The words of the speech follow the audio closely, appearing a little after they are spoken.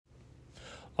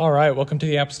All right, welcome to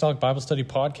the Apostolic Bible Study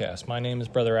Podcast. My name is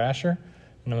Brother Asher,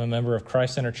 and I'm a member of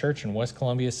Christ Center Church in West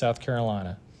Columbia, South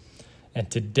Carolina. And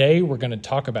today we're going to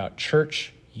talk about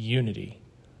church unity,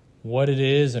 what it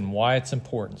is and why it's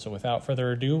important. So without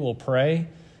further ado, we'll pray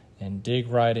and dig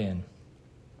right in.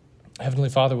 Heavenly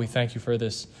Father, we thank you for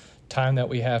this time that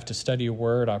we have to study your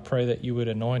word. I pray that you would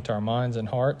anoint our minds and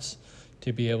hearts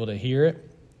to be able to hear it.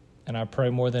 And I pray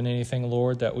more than anything,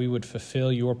 Lord, that we would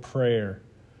fulfill your prayer,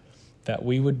 that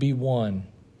we would be one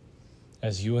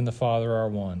as you and the Father are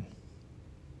one.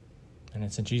 And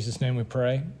it's in Jesus' name we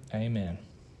pray. Amen.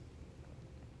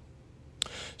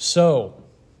 So,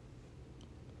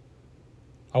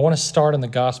 I want to start in the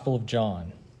Gospel of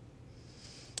John.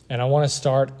 And I want to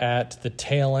start at the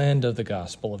tail end of the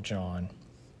Gospel of John,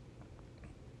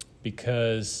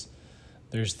 because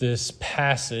there's this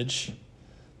passage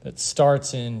that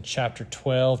starts in chapter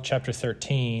 12, chapter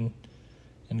 13,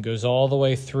 and goes all the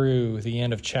way through the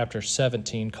end of chapter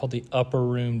 17, called the Upper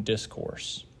Room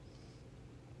Discourse.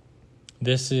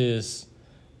 This is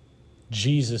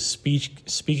Jesus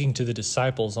speaking to the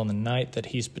disciples on the night that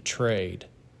he's betrayed.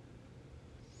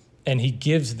 And he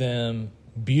gives them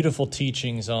beautiful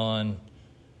teachings on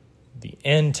the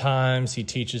end times. He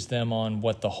teaches them on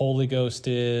what the Holy Ghost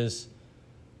is,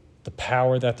 the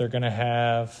power that they're going to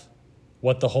have,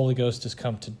 what the Holy Ghost has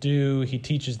come to do. He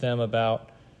teaches them about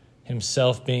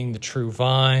himself being the true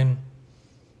vine.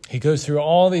 He goes through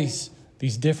all these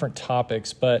different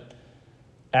topics, but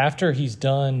after he's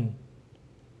done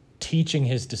teaching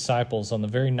his disciples on the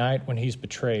very night when he's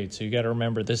betrayed, so you got to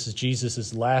remember this is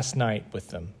Jesus' last night with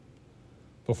them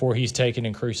before he's taken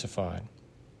and crucified.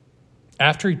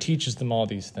 After he teaches them all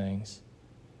these things,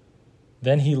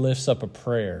 then he lifts up a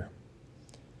prayer.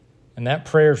 And that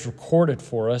prayer is recorded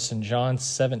for us in John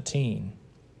 17.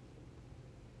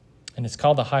 And it's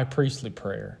called the High Priestly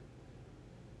Prayer.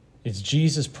 It's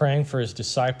Jesus praying for his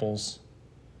disciples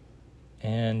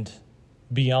and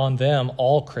beyond them,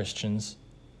 all Christians.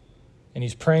 And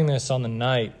he's praying this on the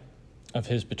night of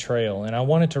his betrayal. And I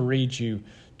wanted to read you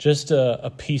just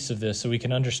a piece of this so we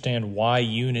can understand why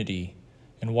unity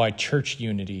and why church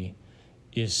unity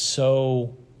is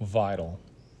so vital.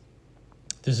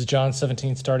 This is John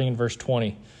 17, starting in verse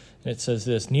 20. And it says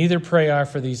this: "Neither pray I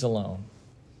for these alone,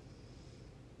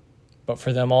 but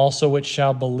for them also which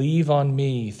shall believe on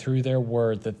me through their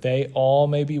word, that they all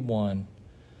may be one,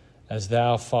 as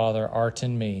thou, Father, art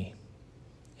in me,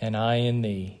 and I in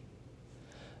thee,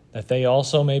 that they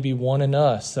also may be one in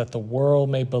us, that the world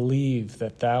may believe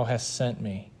that thou hast sent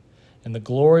me. And the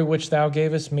glory which thou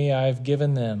gavest me I have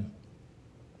given them,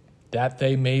 that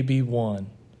they may be one,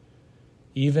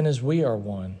 even as we are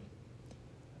one,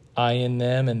 I in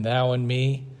them and thou in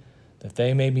me, that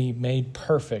they may be made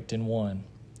perfect in one,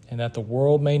 and that the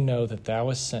world may know that thou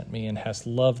hast sent me and hast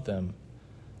loved them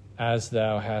as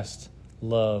thou hast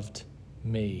loved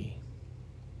me."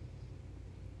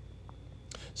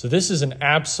 So this is an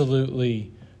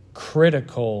absolutely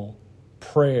critical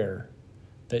prayer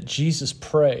that Jesus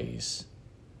prays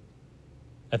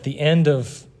at the end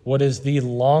of what is the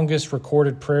longest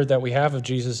recorded prayer that we have of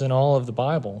Jesus in all of the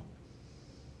Bible.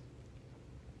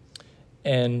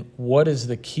 And what is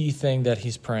the key thing that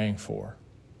he's praying for?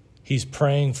 He's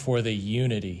praying for the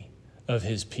unity of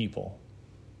his people.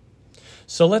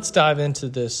 So let's dive into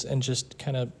this and just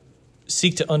kind of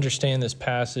seek to understand this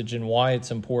passage and why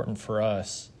it's important for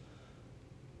us,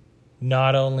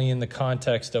 not only in the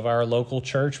context of our local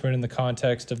church, but in the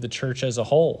context of the church as a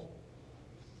whole,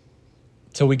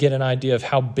 so we get an idea of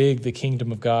how big the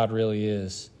kingdom of God really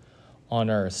is on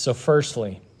earth. So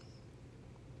firstly,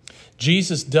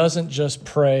 Jesus doesn't just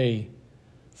pray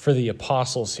for the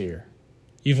apostles here,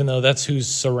 even though that's who's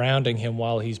surrounding him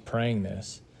while he's praying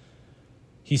this.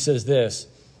 He says this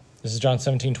is John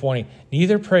 17:20,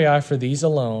 "Neither pray I for these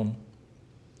alone,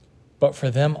 but for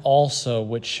them also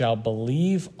which shall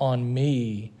believe on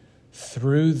me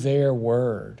through their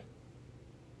word."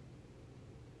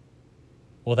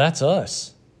 Well, that's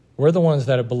us. We're the ones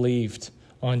that have believed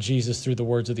on Jesus through the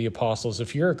words of the apostles.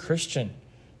 If you're a Christian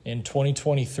in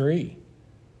 2023,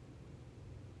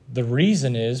 the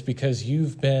reason is because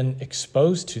you've been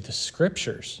exposed to the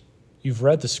Scriptures. You've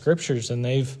read the Scriptures and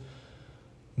they've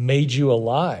made you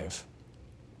alive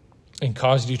and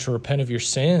caused you to repent of your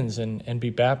sins and be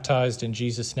baptized in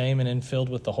Jesus' name and filled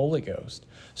with the Holy Ghost.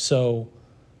 So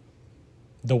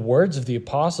the words of the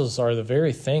apostles are the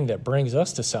very thing that brings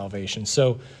us to salvation.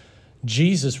 So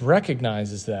Jesus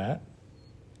recognizes that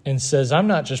and says, I'm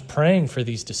not just praying for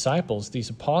these disciples,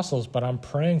 these apostles, but I'm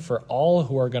praying for all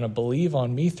who are going to believe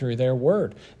on me through their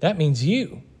word. That means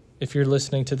you, if you're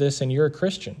listening to this and you're a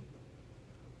Christian.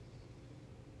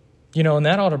 And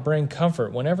that ought to bring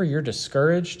comfort. Whenever you're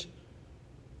discouraged,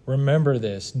 remember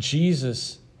this.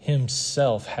 Jesus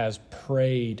himself has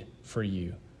prayed for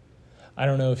you. I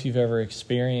don't know if you've ever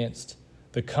experienced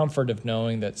the comfort of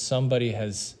knowing that somebody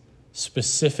has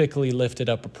specifically lifted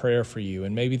up a prayer for you,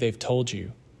 and maybe they've told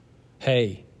you,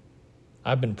 hey,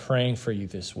 I've been praying for you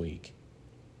this week.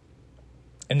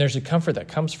 And there's a comfort that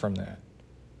comes from that.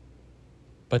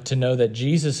 But to know that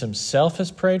Jesus himself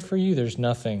has prayed for you, there's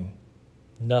nothing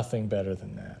better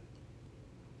than that.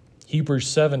 Hebrews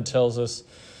 7 tells us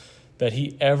that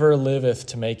he ever liveth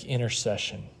to make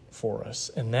intercession for us.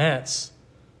 And that's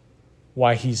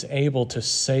why he's able to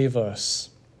save us,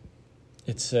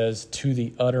 it says, to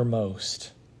the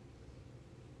uttermost.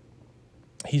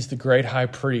 He's the great high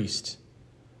priest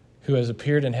who has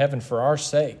appeared in heaven for our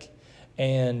sake.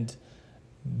 And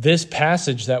this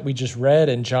passage that we just read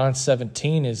in John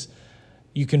 17 is,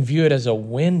 you can view it as a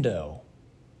window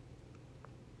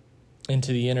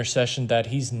into the intercession that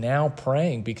he's now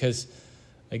praying, because,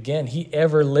 again, he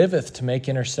ever liveth to make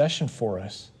intercession for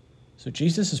us. So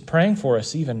Jesus is praying for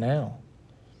us even now.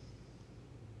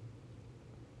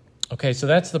 Okay, so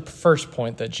that's the first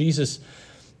point, that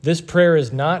this prayer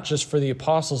is not just for the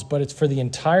apostles, but it's for the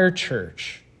entire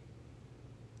church.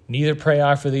 Neither pray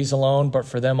I for these alone, but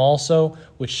for them also,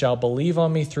 which shall believe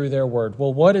on me through their word.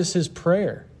 Well, what is his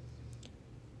prayer?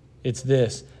 It's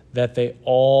this, that they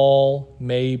all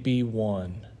may be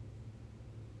one.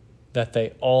 That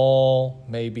they all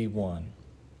may be one.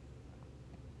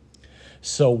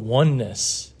 So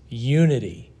oneness,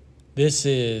 unity, this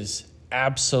is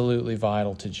absolutely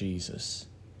vital to Jesus.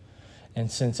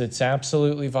 And since it's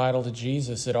absolutely vital to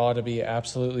Jesus, it ought to be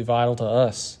absolutely vital to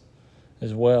us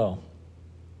as well.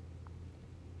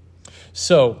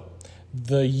 So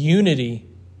the unity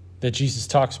that Jesus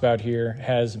talks about here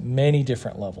has many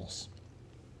different levels.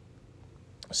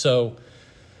 So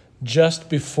just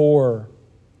before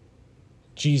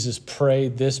Jesus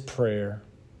prayed this prayer,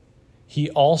 he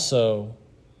also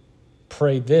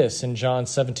prayed this in John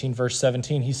 17, verse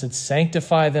 17. He said,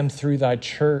 sanctify them through thy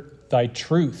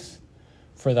truth,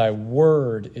 for thy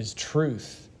word is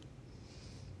truth.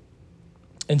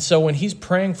 And so when he's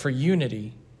praying for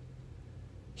unity,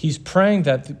 he's praying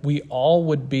that we all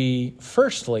would be,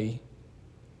 firstly,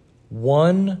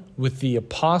 one with the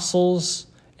apostles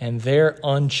and their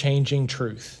unchanging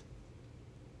truth.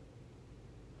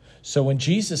 So when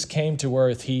Jesus came to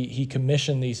earth, he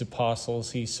commissioned these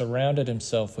apostles. He surrounded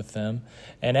himself with them.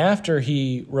 And after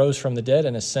he rose from the dead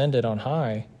and ascended on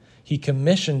high, he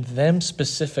commissioned them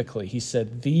specifically. He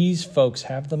said, these folks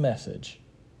have the message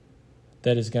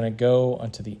that is going to go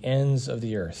unto the ends of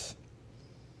the earth.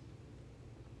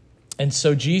 And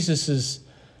so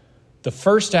the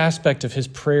first aspect of his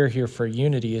prayer here for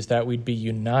unity is that we'd be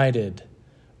united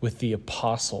with the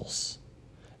apostles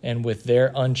and with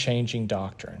their unchanging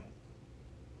doctrine.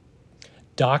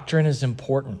 Doctrine is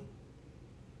important.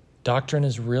 Doctrine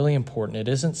is really important. It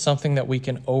isn't something that we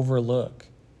can overlook.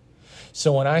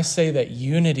 So when I say that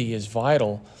unity is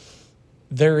vital,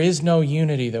 there is no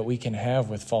unity that we can have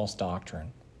with false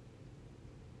doctrine.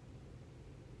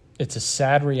 It's a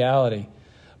sad reality,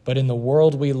 but in the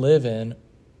world we live in,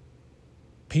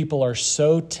 people are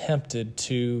so tempted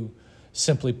to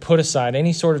simply put aside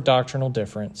any sort of doctrinal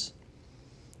difference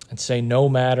and say, no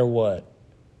matter what,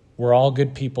 we're all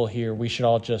good people here, we should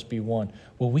all just be one.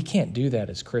 Well, we can't do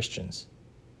that as Christians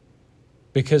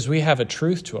because we have a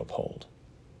truth to uphold.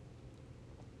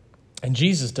 And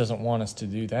Jesus doesn't want us to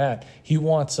do that. He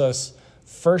wants us,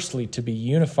 firstly, to be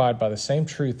unified by the same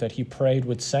truth that he prayed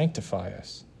would sanctify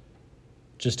us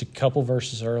just a couple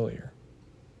verses earlier.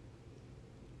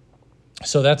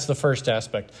 So that's the first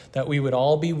aspect, that we would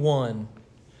all be one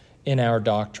in our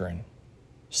doctrine.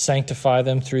 Sanctify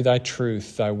them through thy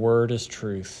truth. Thy word is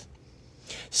truth.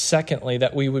 Secondly,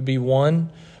 that we would be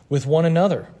one with one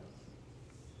another.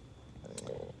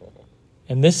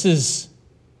 And this is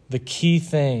the key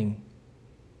thing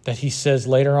that he says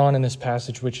later on in this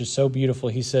passage, which is so beautiful.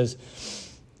 He says,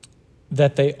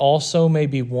 that they also may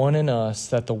be one in us,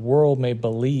 that the world may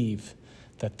believe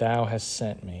that thou hast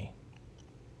sent me.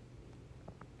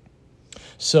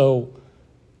 So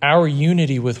our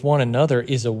unity with one another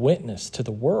is a witness to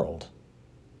the world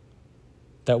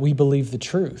that we believe the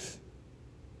truth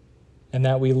and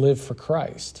that we live for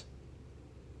Christ.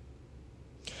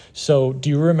 So do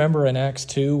you remember in Acts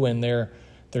 2 when they're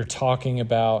talking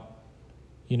about,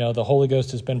 the Holy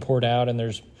Ghost has been poured out and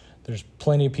there's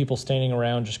plenty of people standing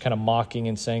around just kind of mocking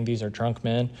and saying these are drunk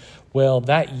men? Well,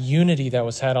 that unity that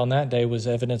was had on that day was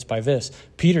evidenced by this.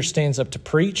 Peter stands up to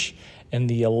preach, and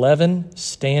the 11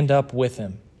 stand up with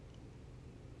him.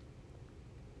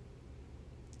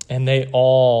 And they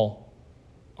all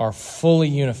are fully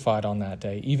unified on that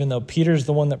day. Even though Peter's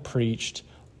the one that preached,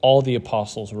 all the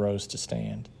apostles rose to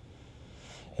stand.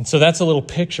 And so that's a little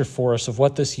picture for us of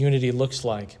what this unity looks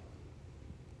like.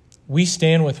 We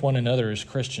stand with one another as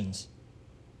Christians.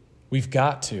 We've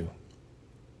got to.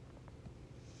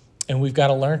 And we've got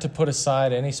to learn to put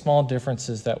aside any small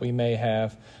differences that we may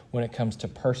have when it comes to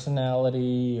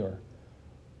personality or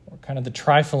kind of the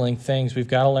trifling things. We've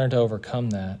got to learn to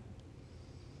overcome that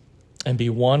and be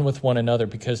one with one another,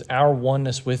 because our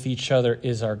oneness with each other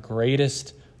is our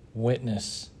greatest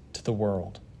witness to the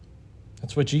world.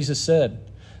 That's what Jesus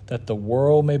said, that the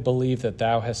world may believe that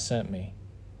thou hast sent me,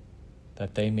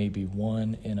 that they may be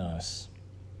one in us.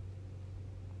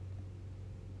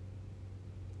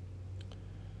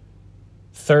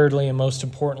 Thirdly, and most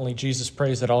importantly, Jesus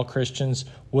prays that all Christians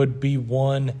would be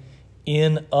one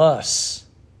in us.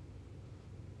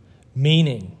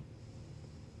 Meaning,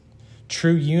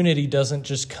 true unity doesn't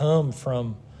just come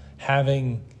from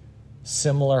having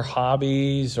similar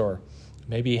hobbies or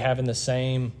maybe having the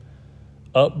same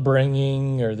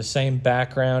upbringing or the same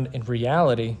background. In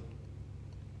reality,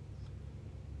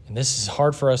 and this is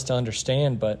hard for us to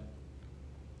understand, but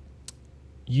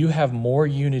you have more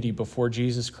unity before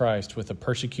Jesus Christ with a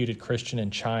persecuted Christian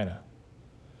in China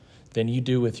than you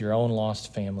do with your own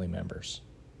lost family members.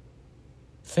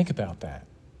 Think about that.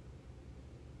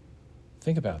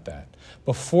 Think about that.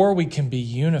 Before we can be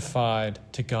unified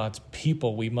to God's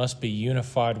people, we must be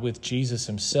unified with Jesus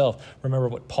himself. Remember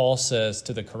what Paul says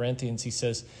to the Corinthians. He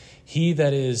says, he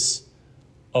that is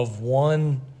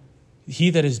joined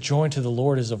to the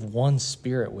Lord is of one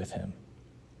spirit with him.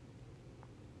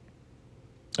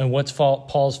 And what's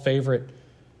Paul's favorite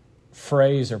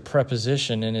phrase or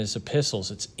preposition in his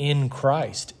epistles? It's in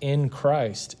Christ, in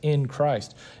Christ, in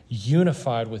Christ,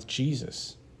 unified with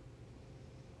Jesus.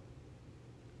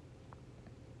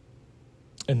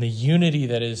 And the unity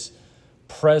that is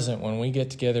present when we get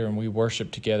together and we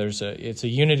worship together, it's a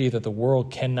unity that the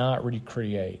world cannot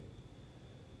recreate.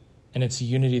 And it's a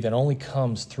unity that only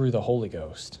comes through the Holy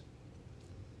Ghost.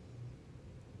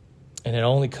 And it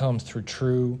only comes through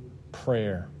true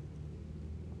prayer.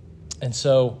 And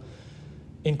so,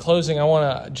 in closing, I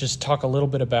want to just talk a little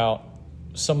bit about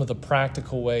some of the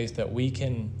practical ways that we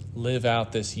can live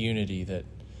out this unity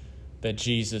that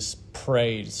Jesus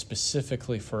prayed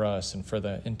specifically for us and for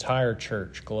the entire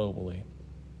church globally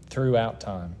throughout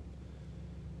time.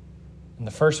 And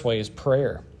the first way is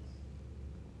prayer.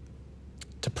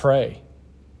 To pray.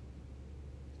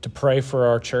 To pray for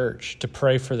our church. To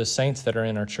pray for the saints that are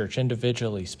in our church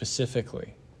individually,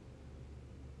 specifically.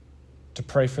 To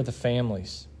pray for the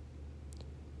families.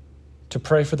 To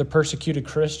pray for the persecuted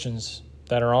Christians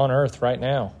that are on earth right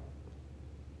now.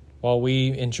 While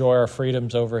we enjoy our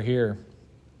freedoms over here,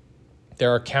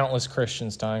 there are countless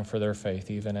Christians dying for their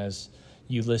faith, even as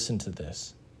you listen to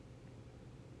this.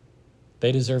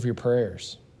 They deserve your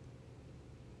prayers.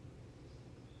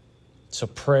 So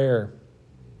prayer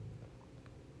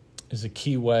is a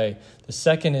key way. The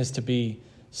second is to be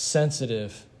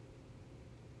sensitive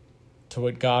to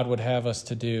what God would have us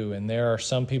to do. And there are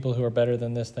some people who are better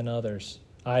than this than others.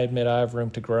 I admit I have room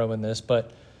to grow in this,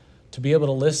 but to be able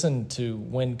to listen to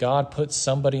when God puts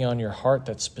somebody on your heart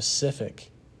that's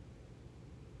specific,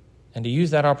 and to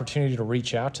use that opportunity to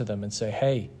reach out to them and say,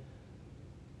 hey,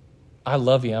 I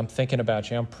love you. I'm thinking about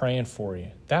you. I'm praying for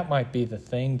you. That might be the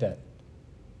thing that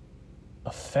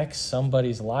affects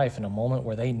somebody's life in a moment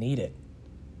where they need it.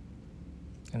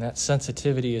 And that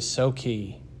sensitivity is so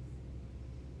key.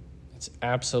 It's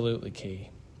absolutely key.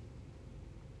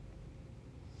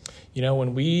 You know,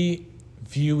 when we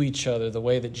view each other the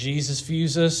way that Jesus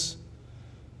views us,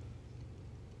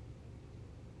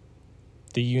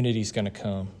 the unity's going to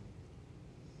come.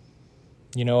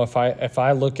 You know, if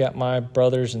I look at my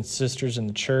brothers and sisters in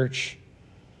the church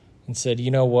and said, you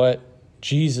know what?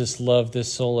 Jesus loved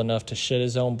this soul enough to shed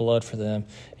his own blood for them.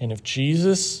 And if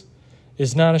Jesus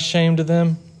is not ashamed of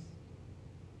them,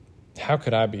 how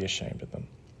could I be ashamed of them?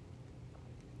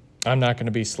 I'm not going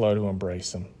to be slow to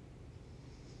embrace them.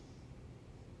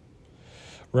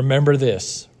 Remember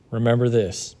this.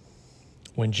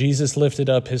 When Jesus lifted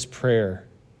up his prayer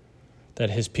that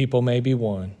his people may be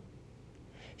one,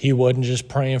 he wasn't just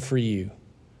praying for you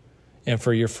and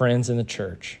for your friends in the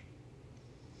church.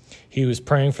 He was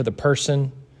praying for the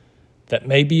person that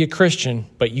may be a Christian,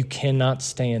 but you cannot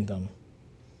stand them.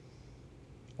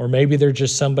 Or maybe they're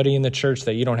just somebody in the church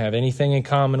that you don't have anything in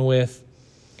common with.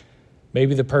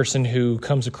 Maybe the person who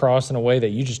comes across in a way that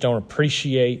you just don't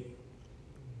appreciate.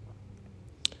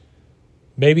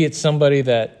 Maybe it's somebody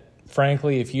that,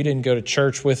 frankly, if you didn't go to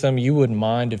church with them, you wouldn't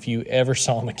mind if you ever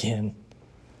saw them again.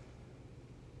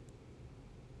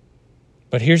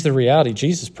 But here's the reality.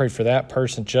 Jesus prayed for that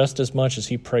person just as much as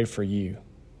he prayed for you.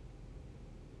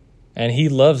 And he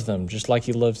loves them just like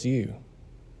he loves you.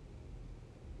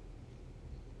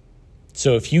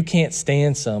 So if you can't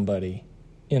stand somebody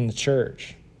in the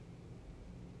church,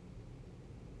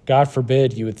 God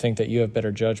forbid you would think that you have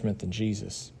better judgment than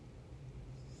Jesus.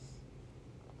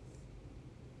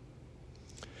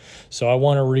 So I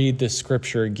want to read this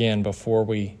scripture again before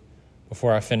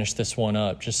I finish this one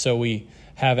up, just so we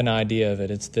have an idea of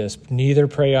it. It's this: neither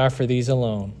pray I for these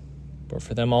alone, but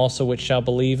for them also which shall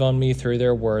believe on me through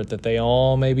their word, that they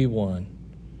all may be one,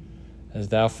 as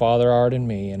thou, Father, art in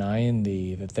me, and I in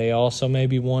thee, that they also may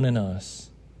be one in us,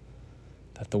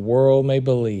 that the world may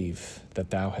believe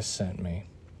that thou hast sent me.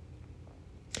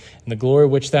 And the glory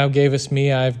which thou gavest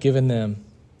me I have given them,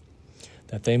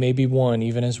 that they may be one,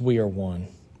 even as we are one.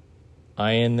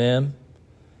 I in them,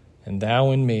 and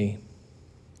thou in me,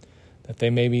 that they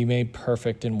may be made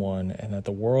perfect in one, and that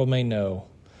the world may know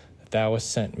that thou hast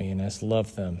sent me and hast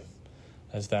loved them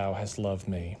as thou hast loved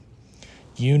me.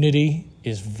 Unity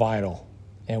is vital,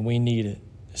 and we need it,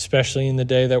 especially in the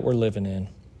day that we're living in.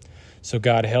 So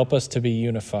God, help us to be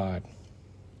unified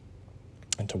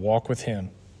and to walk with him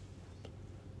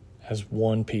as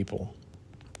one people.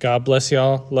 God bless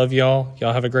y'all. Love y'all.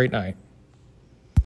 Y'all have a great night.